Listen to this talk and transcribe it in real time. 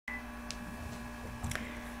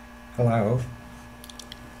Hello,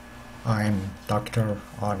 I'm Dr.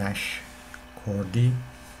 Anash Kordi.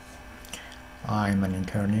 I'm an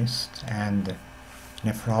internist and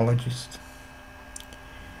nephrologist.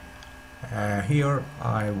 Here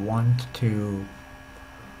I want to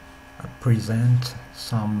present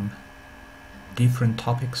some different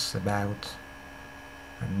topics about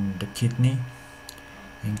the kidney,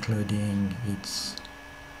 including its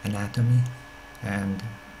anatomy and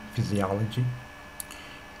physiology.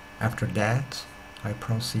 After that, I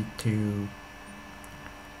proceed to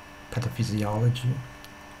pathophysiology.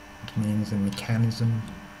 It means the mechanism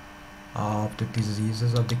of the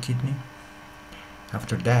diseases of the kidney.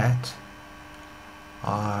 After that,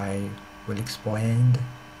 I will explain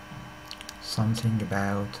something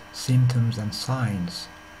about symptoms and signs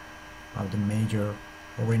of the major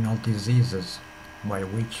renal diseases by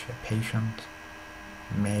which a patient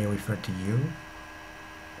may refer to you.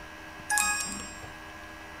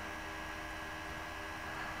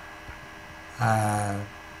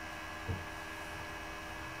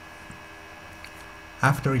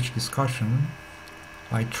 After each discussion,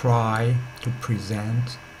 I try to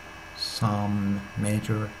present some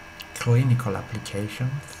major clinical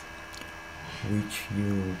applications which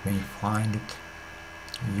you may find it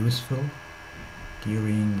useful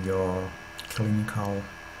during your clinical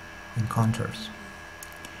encounters.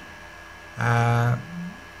 My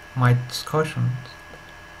discussions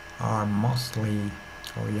are mostly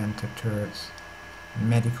oriented towards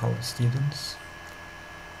medical students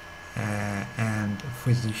and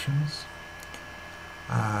physicians,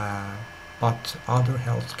 but other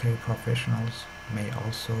healthcare professionals may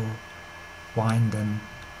also find them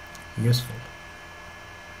useful.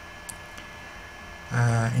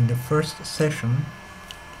 In the first session,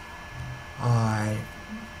 I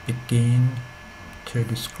begin to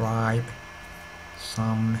describe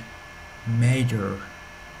some major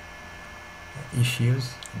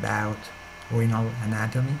issues about renal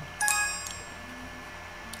anatomy.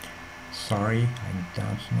 Sorry, I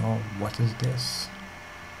don't know what is this.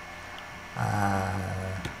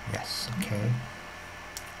 Yes, okay.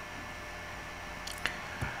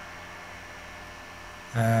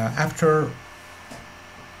 After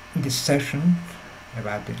this session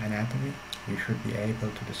about the anatomy, you should be able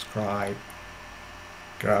to describe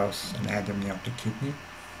gross anatomy of the kidney,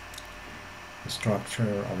 the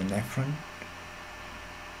structure of a nephron,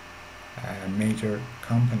 major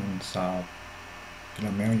components of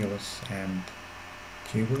glomerulus and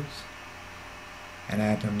tubules,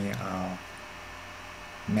 anatomy of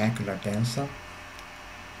macula densa.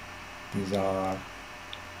 These are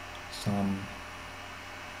some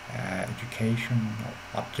educational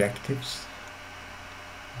objectives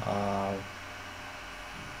of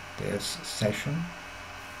this session,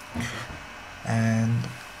 and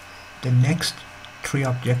the next three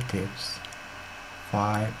objectives,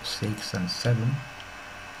 5, 6 and 7,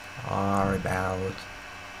 are about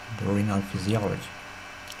the renal physiology,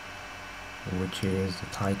 which is the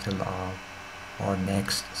title of our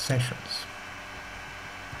next sessions.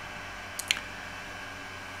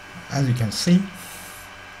 As you can see,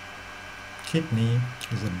 kidney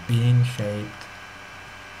is a bean-shaped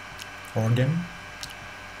organ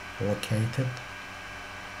located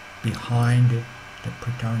behind the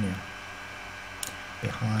peritoneum,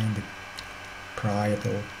 behind the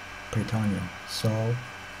parietal peritoneum. So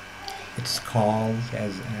it's called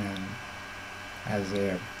as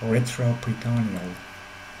a retroperitoneal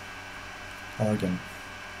organ.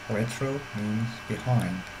 Retro means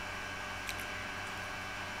behind.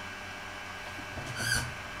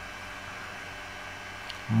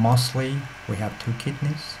 Mostly we have two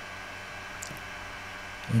kidneys.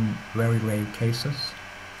 In very rare cases,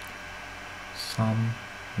 some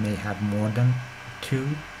may have more than two,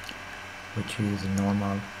 which is a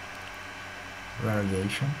normal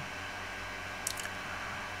variation.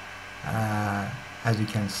 As you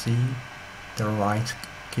can see, the right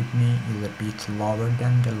kidney is a bit lower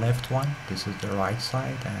than the left one. This is the right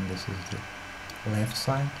side and this is the left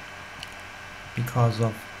side, because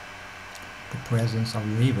of the presence of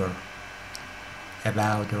liver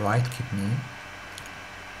about the right kidney.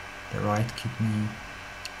 The right kidney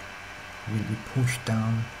will be pushed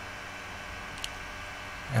down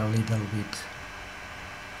a little bit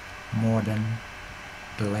more than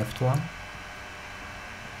the left one.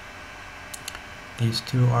 These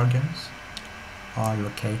two organs are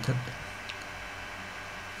located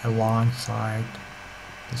alongside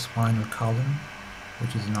the spinal column,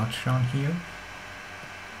 which is not shown here.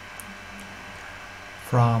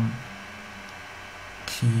 From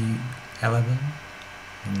T11,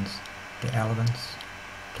 means the 11th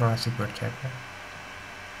thoracic vertebra,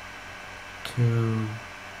 to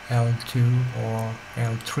L2 or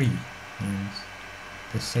L3 means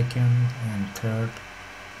the second and third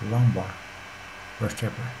lumbar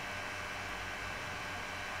vertebrae.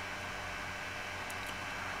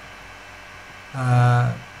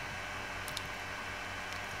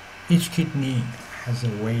 Each kidney has a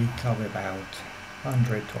weight of about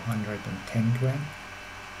 100 to 110 grams,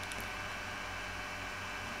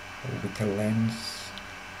 with a length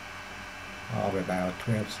of about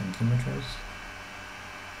 12 centimeters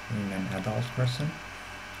in an adult person,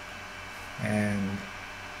 and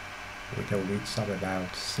with a width of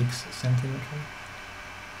about 6 centimeters,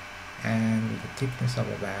 and with a thickness of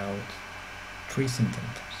about 3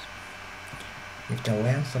 centimeters. If the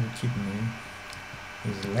length of a kidney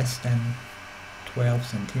is less than 12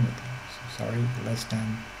 centimeters, less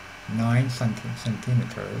than 9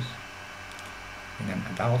 centimeters in an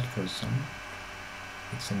adult person,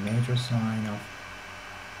 it's a major sign of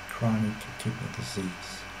chronic kidney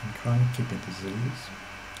disease. In chronic kidney disease,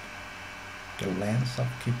 the length of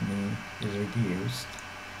kidney is reduced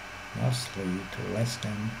mostly to less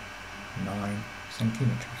than 9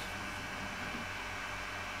 centimeters.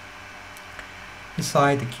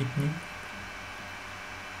 Beside the kidney,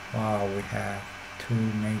 we have two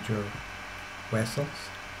major vessels.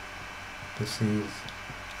 This is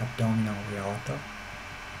abdominal aorta,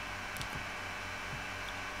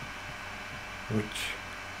 which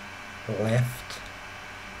left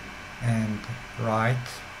and right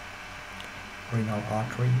renal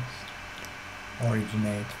arteries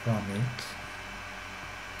originate from it.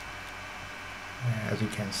 As you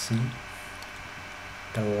can see,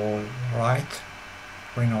 the right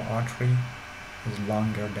renal artery is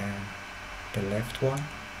longer than the left one.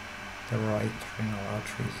 The right renal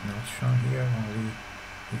artery is not shown here, only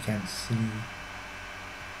you can see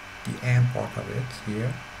the end part of it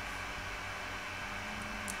here.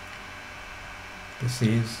 This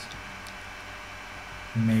is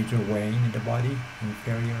a major vein in the body,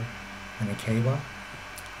 inferior vena cava.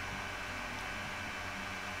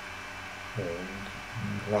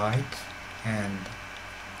 Right and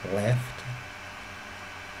left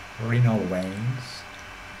renal veins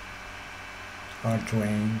are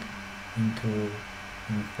drained into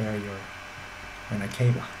inferior vena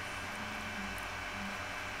cava.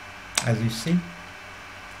 As you see,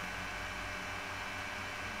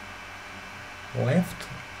 left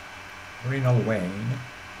renal vein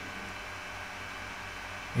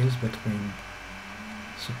is between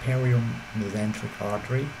superior mesenteric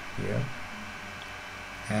artery here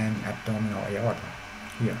and abdominal aorta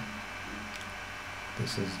here.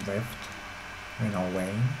 This is left renal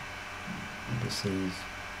vein. This is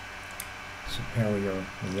superior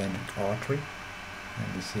mesenteric artery, and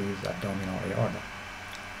this is abdominal aorta.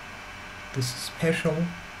 This special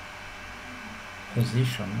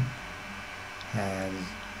position has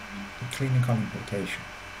a clinical implication.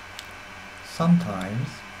 Sometimes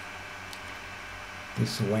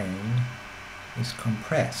this vein is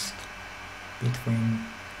compressed between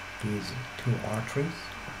these two arteries,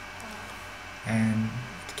 and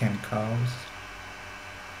it can cause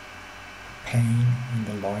pain in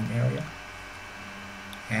the loin area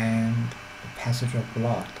and the passage of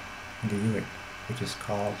blood in the urine, which is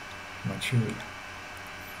called hematuria.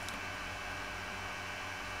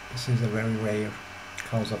 This is a very rare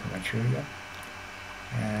cause of hematuria,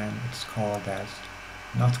 and it's called as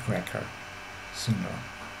nutcracker syndrome.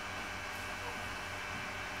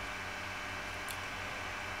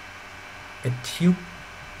 A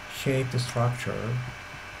tube-shaped structure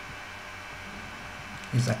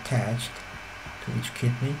is attached to each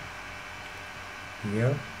kidney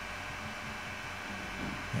here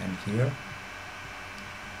and here.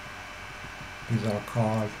 These are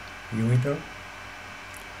called ureter,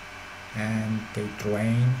 and they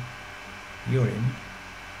drain urine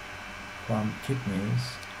from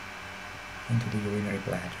kidneys into the urinary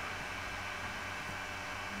bladder.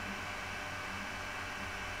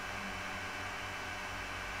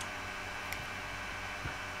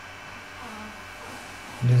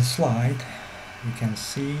 In this slide, you can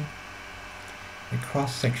see a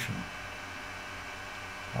cross-section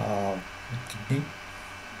of the kidney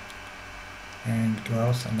and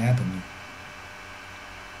gross anatomy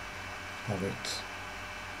of it.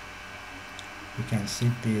 You can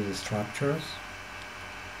see these structures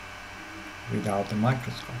without the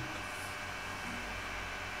microscope.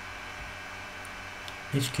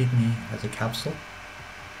 Each kidney has a capsule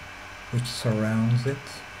which surrounds it.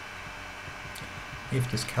 If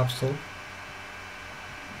this capsule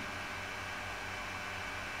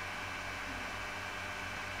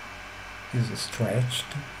is stretched,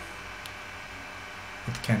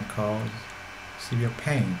 it can cause severe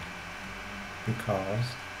pain because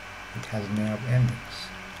it has nerve endings.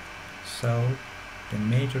 So the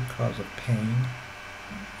major cause of pain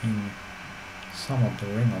in some of the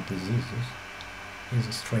renal diseases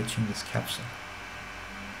is stretching this capsule.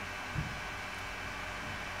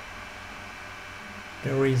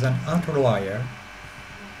 There is an outer layer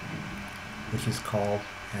which is called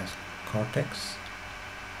as cortex,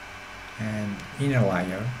 and inner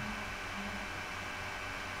layer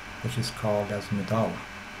which is called as medulla.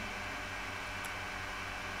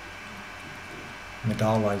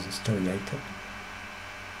 Medulla is striated.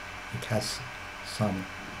 It has some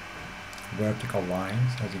vertical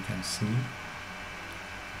lines, as you can see,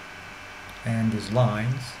 and these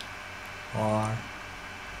lines are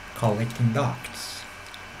collecting ducts,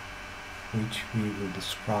 which we will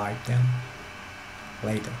describe them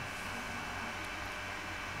later.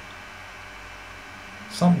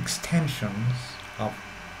 Some extensions of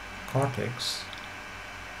cortex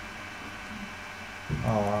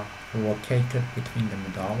are located between the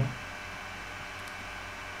medulla.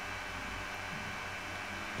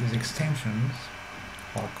 These extensions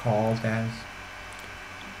are called as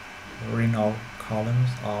renal columns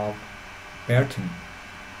of Bertin.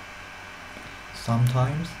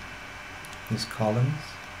 Sometimes these columns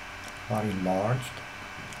are enlarged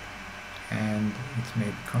and it may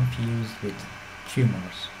be confused with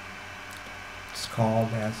tumors. It's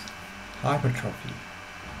called as hypertrophy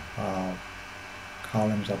of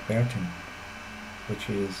columns of Bertin, which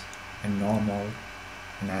is a normal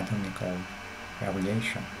anatomical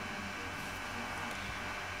variation.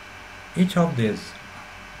 Each of these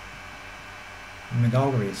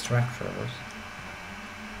medullary structures,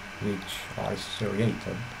 which are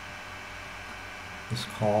striated, is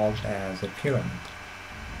called as a pyramid,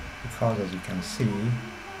 because as you can see,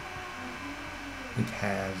 it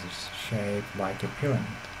has a shape like a pyramid,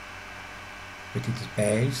 with its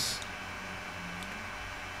base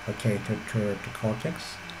located toward the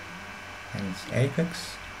cortex and its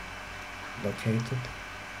apex located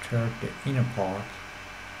toward the inner part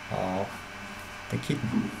of the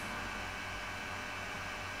kidney.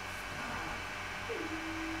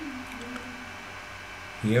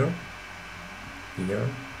 Here, here,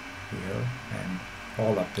 and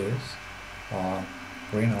all of these are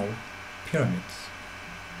renal pyramids.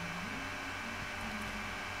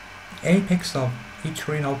 The apex of each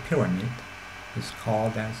renal pyramid is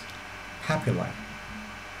called as papillae.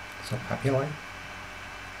 So papillae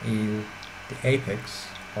is the apex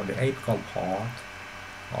or the apical part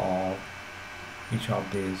of each of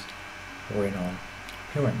these renal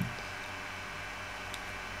pyramids.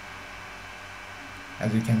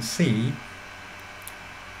 As you can see,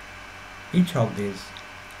 each of these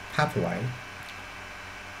papillae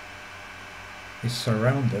is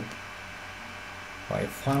surrounded by a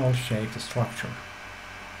funnel-shaped structure.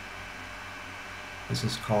 This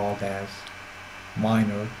is called as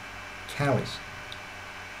minor callus.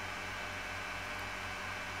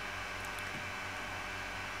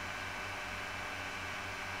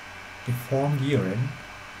 The formed urine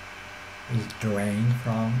is drained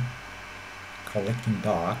from collecting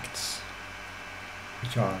ducts,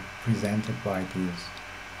 which are presented by these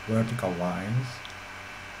vertical lines,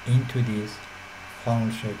 into this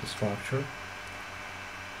funnel-shaped structure,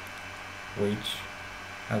 which,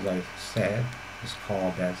 as I said, is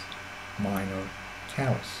called as minor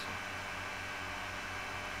callus.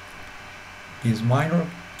 These minor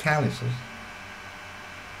calluses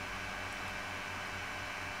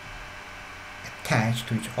attach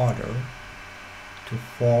to each other to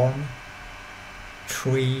form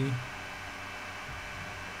three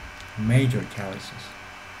major calluses: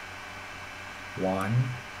 1,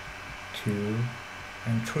 2,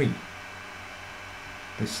 and 3.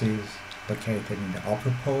 This is located in the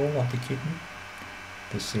upper pole of the kidney,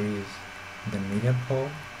 this is in the medial pole,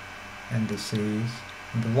 and this is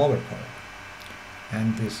in the lower pole.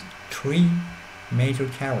 And these three major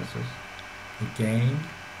calluses again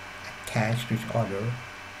attach to each other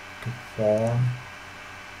to form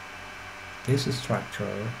this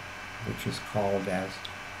structure, which is called as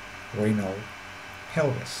renal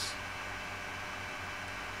pelvis.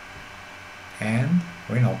 And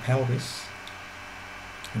renal pelvis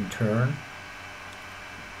in turn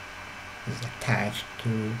is attached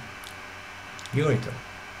to ureter,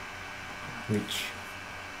 which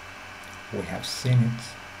we have seen it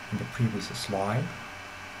in the previous slide,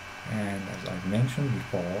 and as I mentioned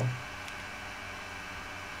before,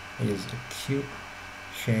 it is a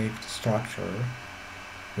tube-shaped structure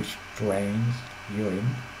which drains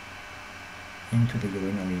urine into the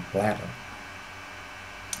urinary bladder.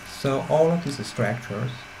 So all of these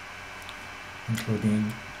structures,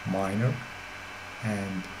 including minor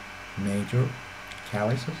and major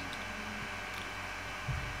calluses,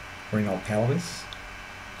 renal pelvis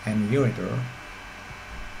and ureter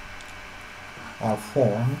are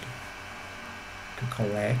formed to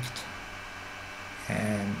collect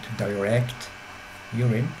and to direct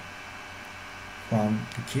urine from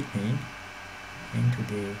the kidney into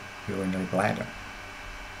the urinary bladder.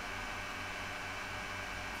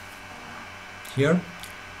 Here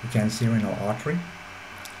you can see renal artery,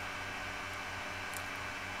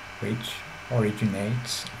 which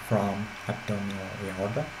originates from abdominal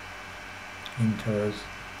aorta, enters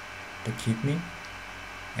the kidney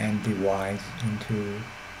and divides into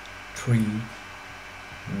three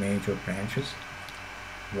major branches.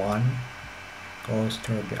 One goes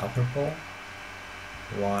toward the upper pole,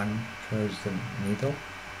 one towards the middle,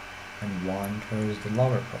 and one towards the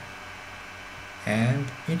lower pole. And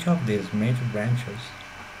each of these major branches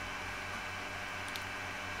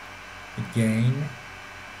again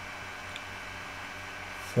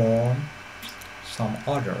form some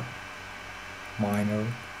other minor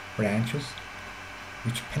branches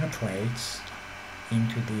which penetrates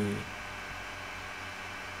into the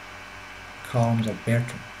columns of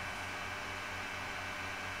Bertrand.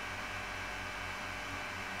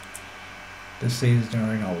 This is the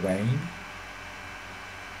renal vein,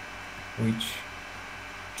 which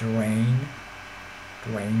drains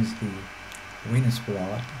the venous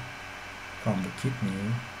blood from the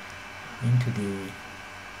kidney into the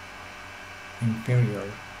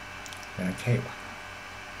inferior vena cava.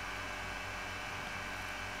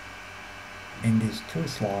 In these two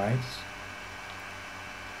slides,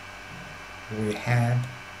 we had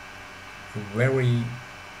a very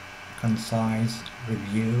concise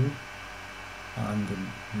review on the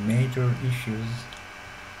major issues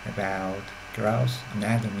about gross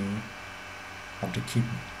anatomy of the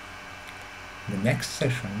kidney. In the next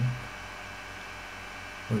session,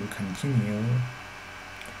 we will continue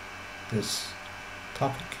this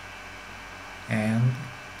topic and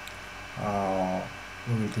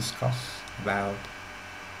we will discuss about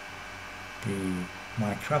the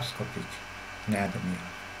microscopic anatomy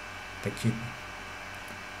of the kidney.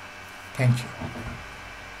 Thank you.